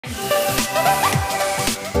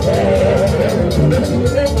So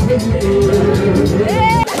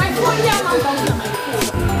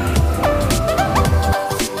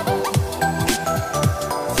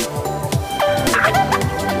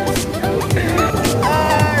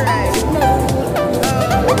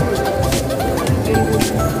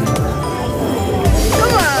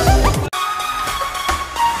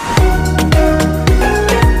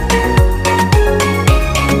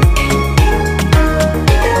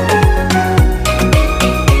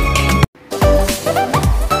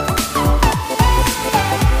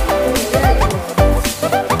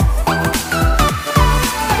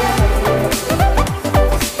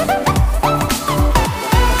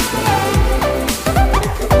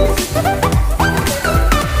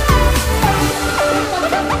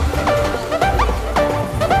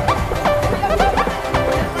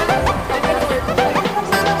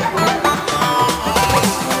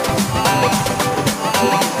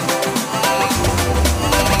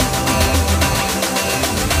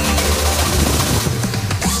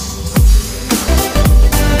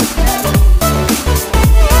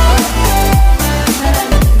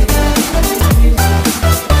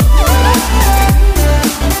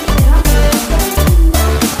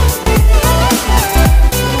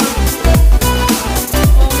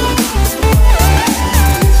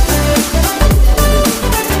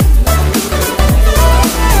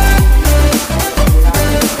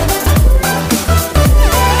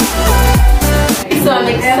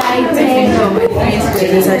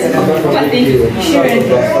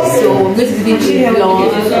I'm going to do the long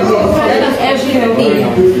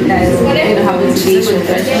everything that is going to happen today, so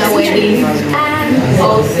traditional wedding and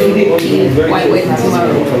also the white wedding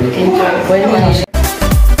tomorrow. Enjoy.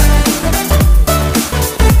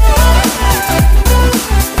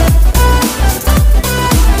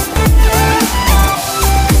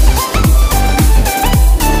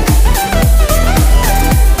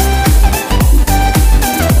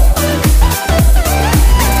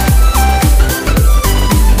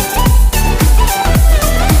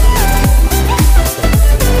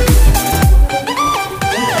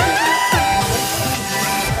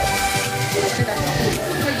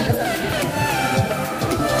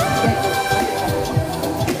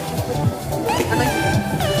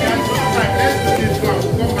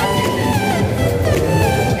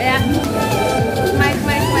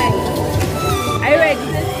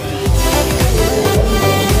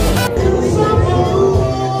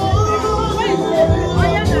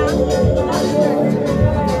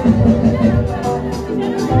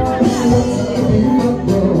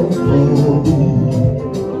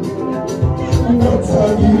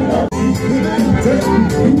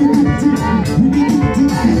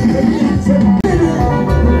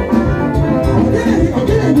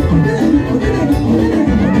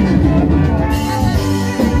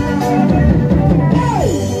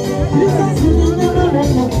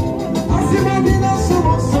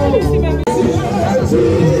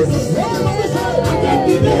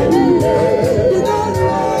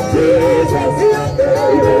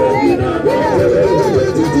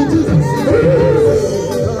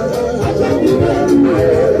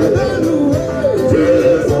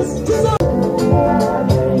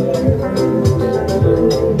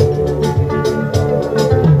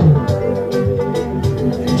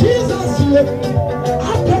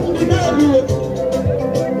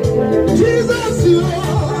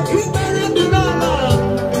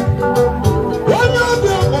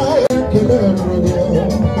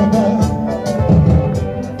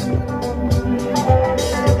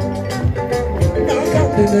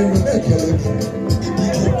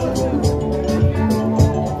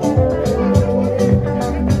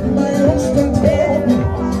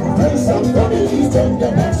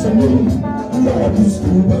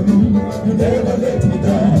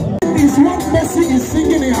 Is what Mercy is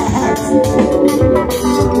singing in her heart.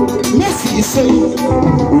 Mercy is saying,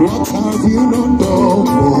 what have you not done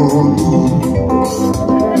for me?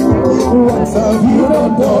 What have you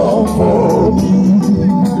not done for me?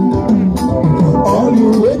 All you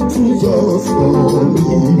wait to just for me.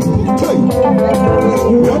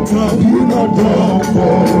 What have you not done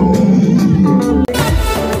for me?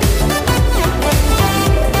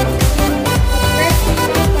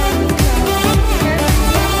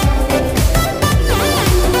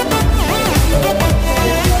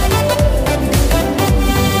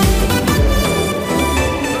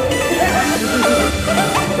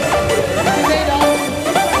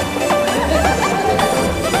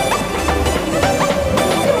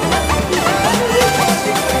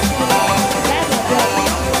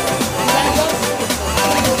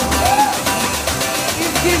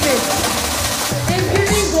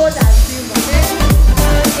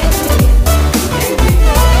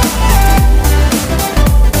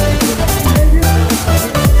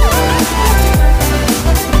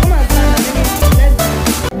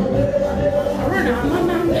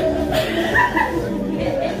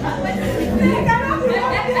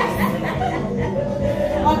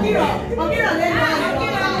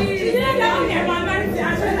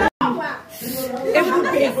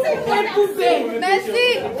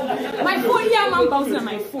 Merci. My phone here, man, bouncing on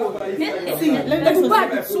my phone. Let me buy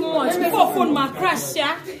it too much. Before phone my crash,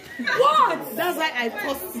 yeah. What? That's why I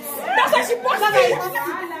post it. That's why she posted it.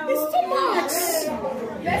 It's too much.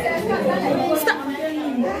 Stop.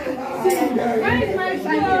 Where is my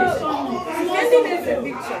phone? Can you make a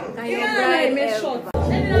picture? Can you make sure?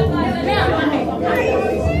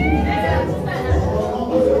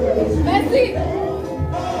 Merci.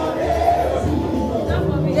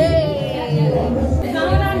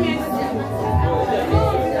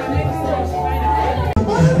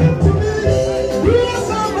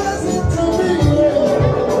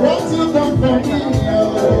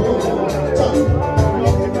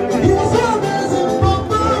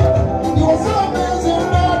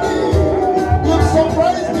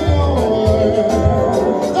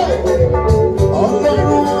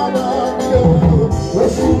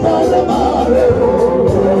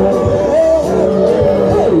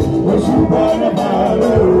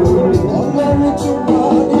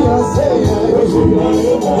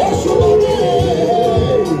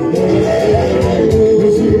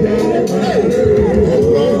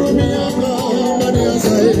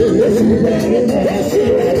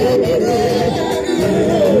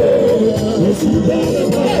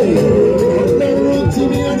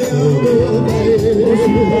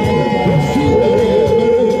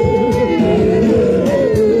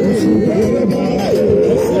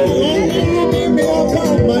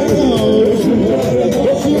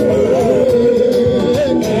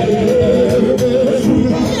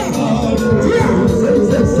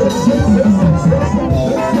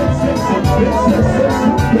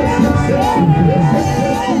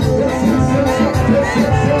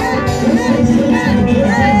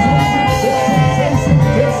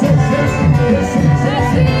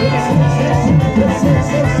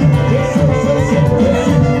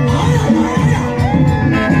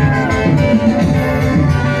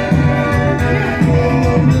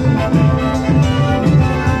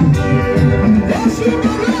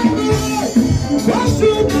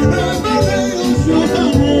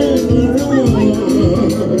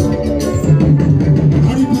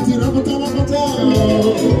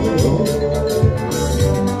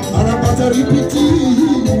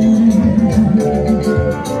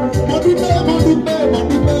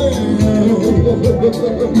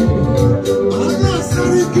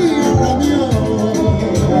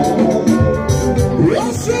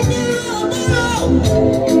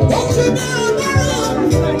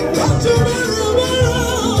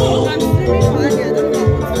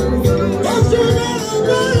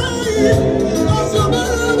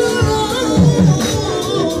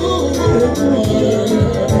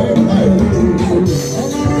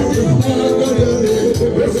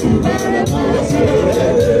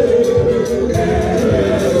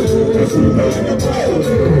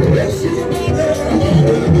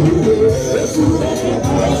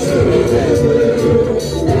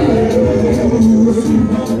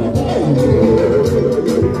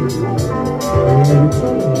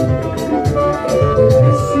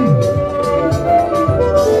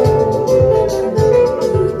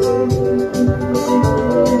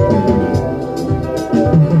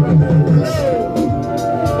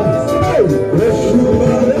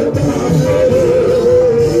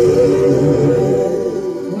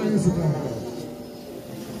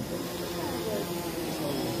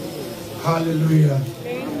 Hallelujah.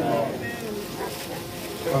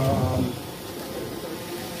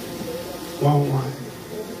 One.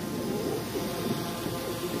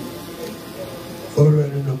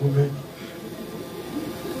 Forward in a moment.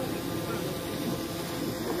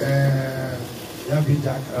 Yabi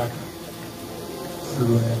Jack Raka.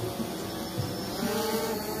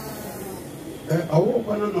 I walk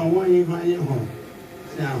on one in my home.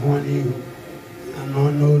 Now, one in and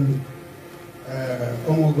no.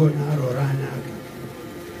 Como go na roranya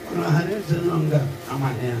ona haneze nonga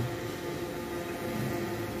amanya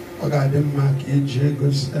oga dem ma ka eje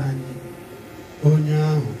gosi anyị onye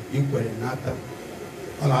ahụ ikwere nata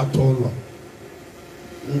ala tolo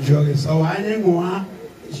njoge sawa anyị nwa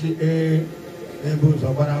ji ebe ụzọ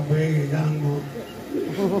gbara agba eghe ga ṅụọ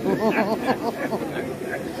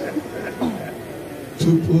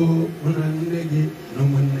tupu mụ na nne gị na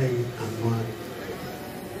ụmụnne gị anụ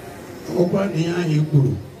ọgwa na ihe ahụ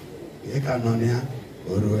ikwuru ka ị ka nọ na ya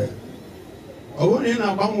o ruo ya ọ bụrụ na ị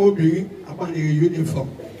na-agbanwe obi gị agbanyeghị yunifọm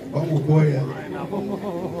gbanwekwuo ya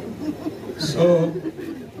so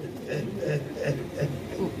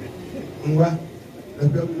ngwa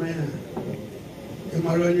ebe mmanya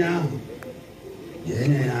ịmara onye ahụ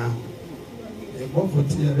ga-enye ya ahụ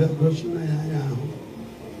ịkpọpụta ya bịa gosi na ya anya ahụ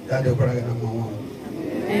ya dịkwara gị na mmanwụ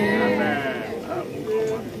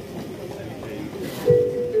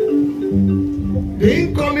The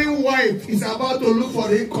incoming wife is about to look for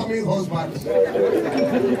the incoming husband.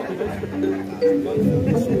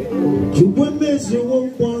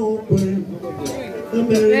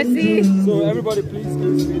 So everybody please.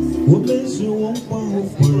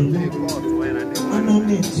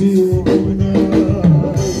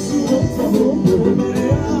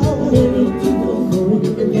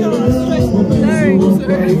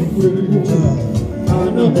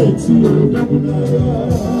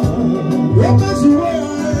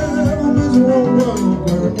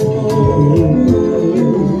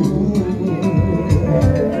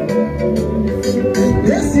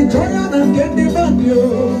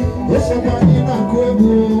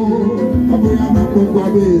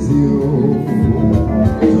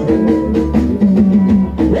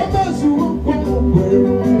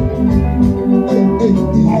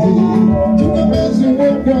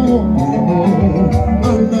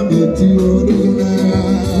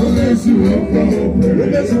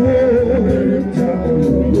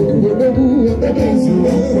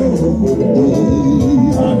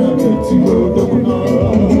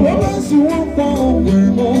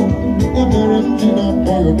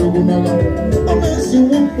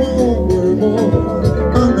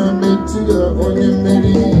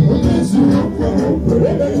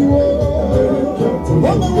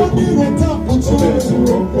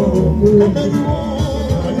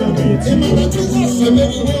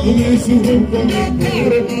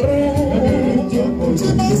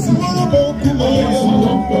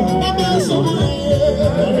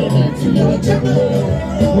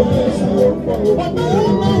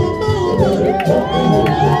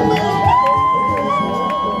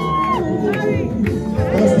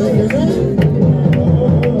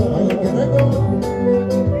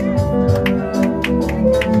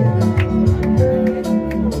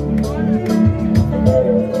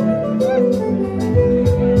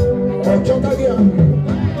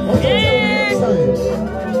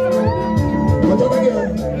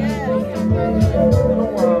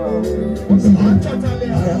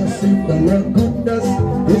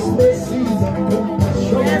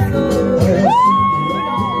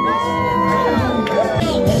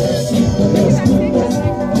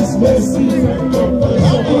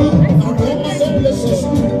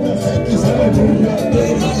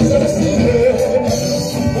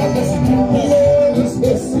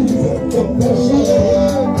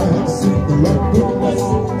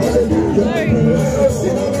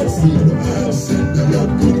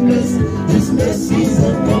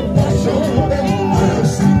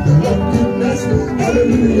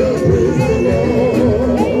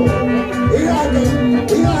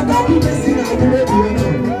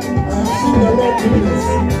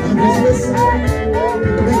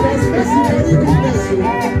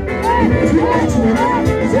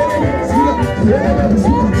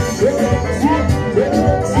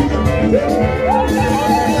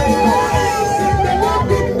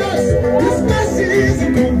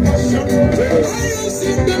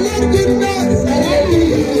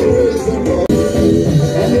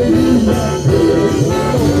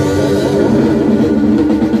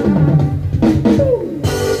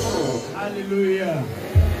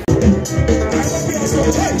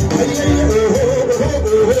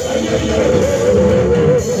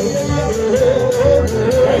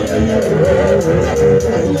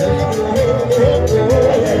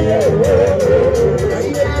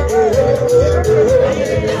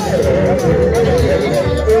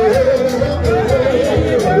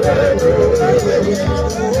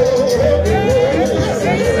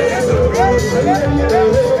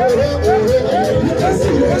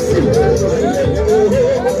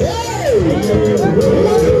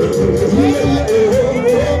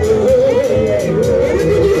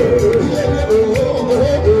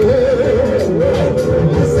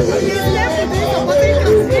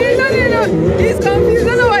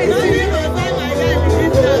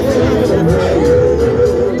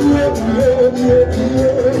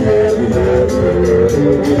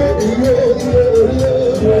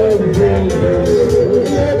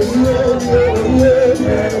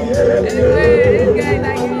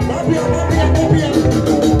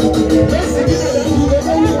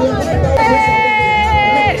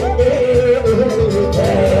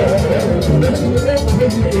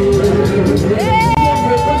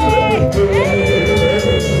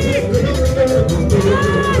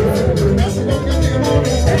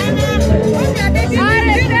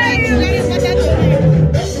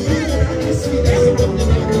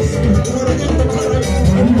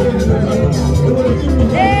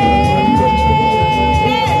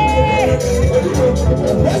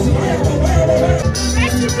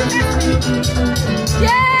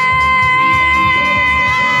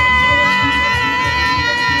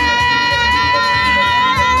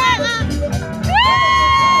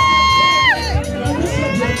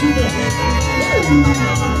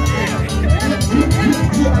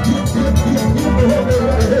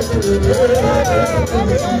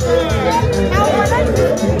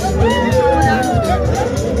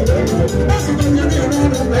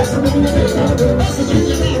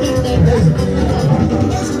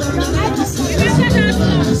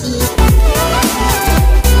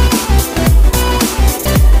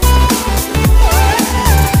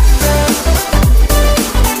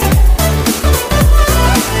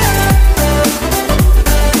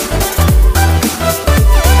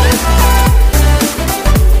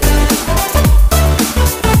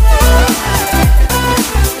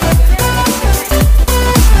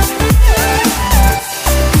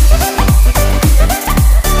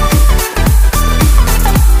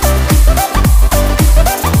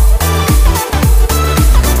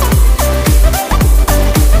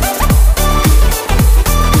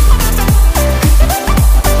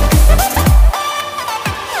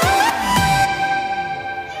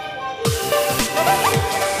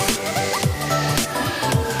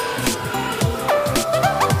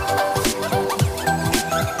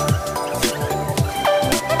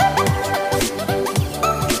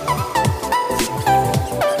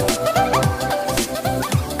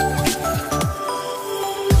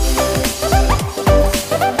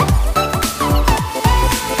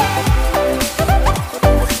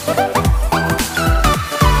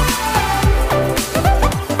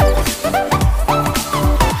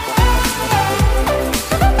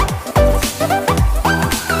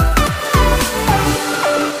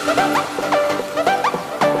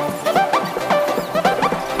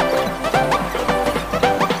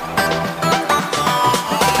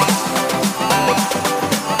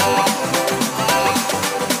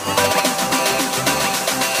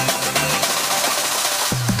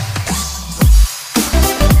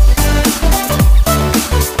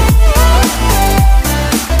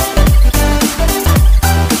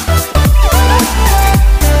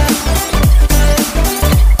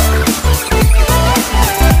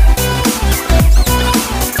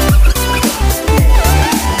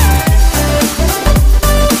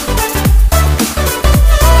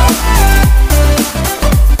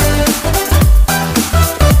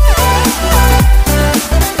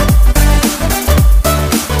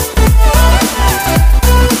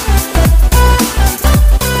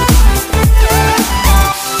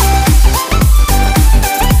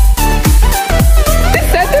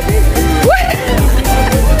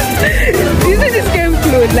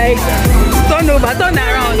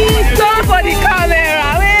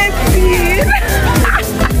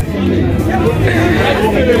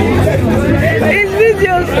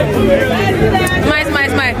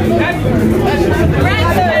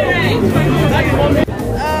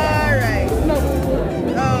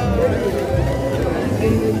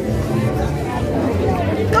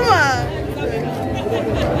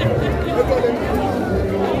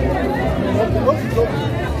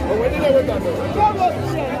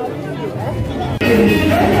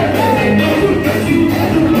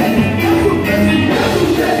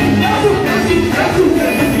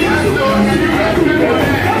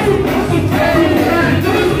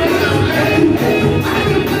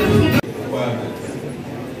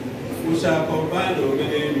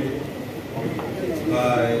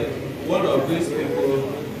 by one of these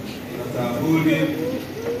people that are holding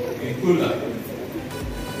a cooler.